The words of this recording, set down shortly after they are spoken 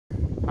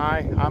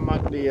Hi, I'm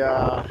at the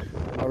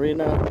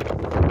Marina,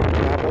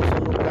 Cabo.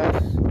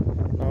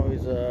 Now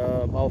it's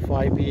about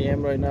 5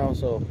 p.m. right now,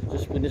 so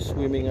just finished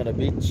swimming on the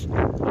beach.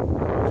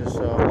 Just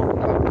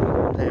walking back to the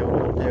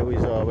hotel. The hotel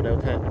is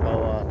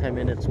about 10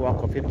 minutes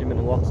walk or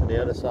 15-minute walk to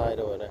the other side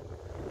over there.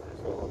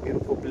 So a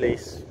beautiful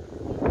place.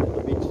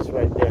 The beach is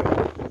right there.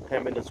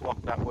 10 minutes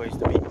walk that way is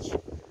the beach.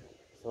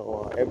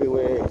 So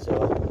everywhere is a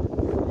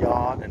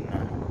yacht and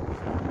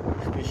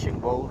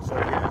fishing boats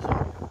right here.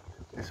 So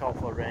it's all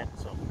for rent.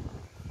 So.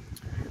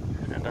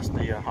 And that's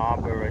the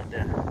harbor right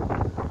there.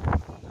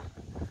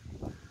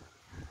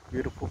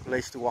 Beautiful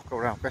place to walk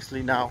around,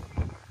 especially now.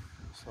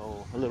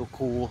 So a little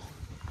cool.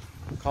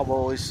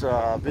 Cabo is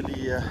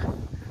really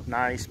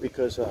nice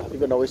because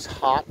even though it's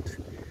hot,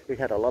 we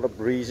had a lot of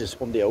breezes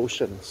from the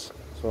oceans.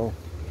 So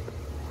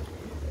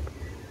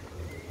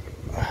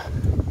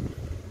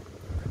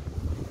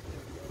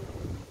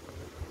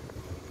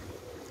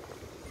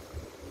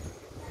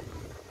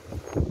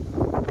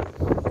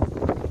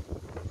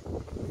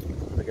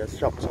I got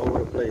shops all over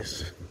the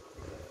place.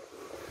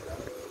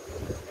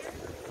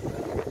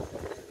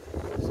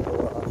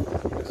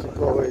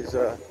 Mexico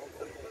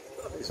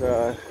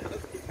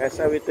has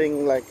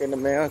everything like in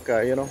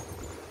America, you know.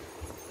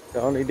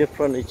 The only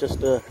difference is just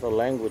the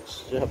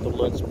language. You have to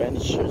learn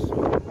Spanish. So we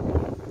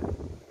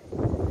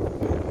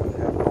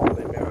have all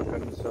the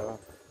Americans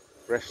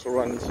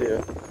restaurants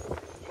here.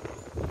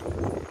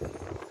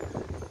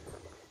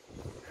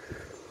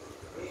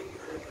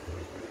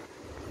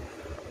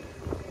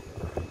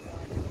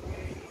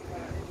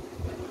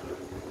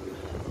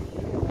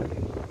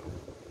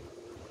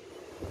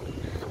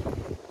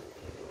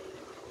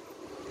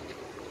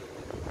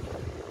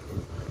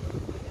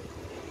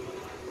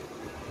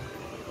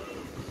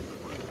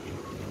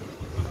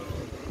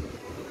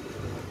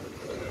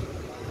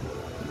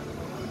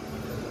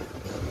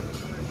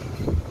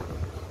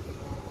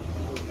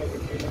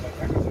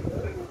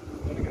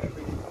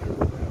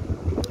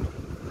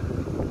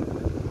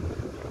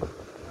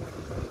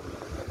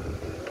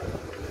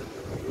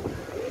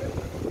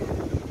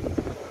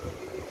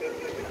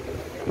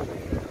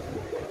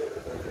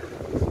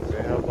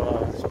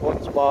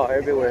 Sports bar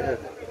everywhere.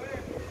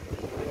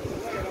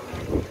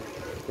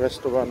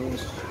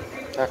 Restaurants,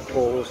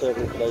 tacos,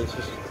 every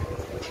places.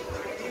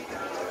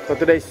 So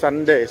today's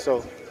Sunday,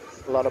 so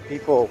a lot of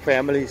people,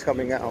 families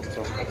coming out.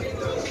 So.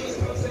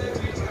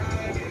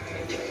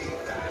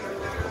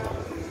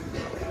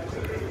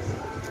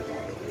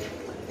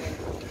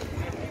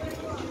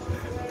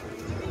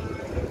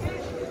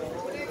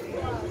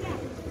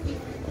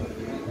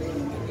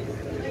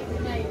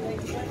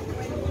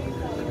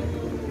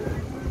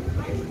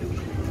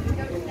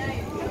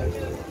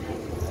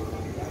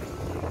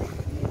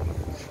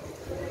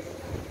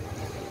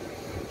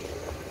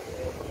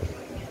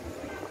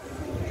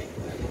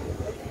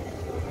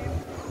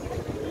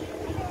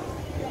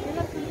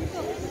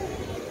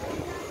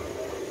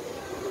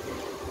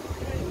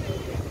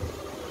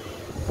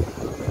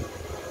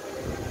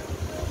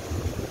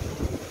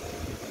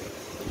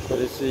 So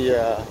this is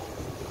the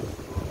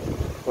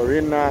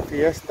Marina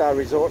Fiesta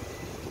Resort.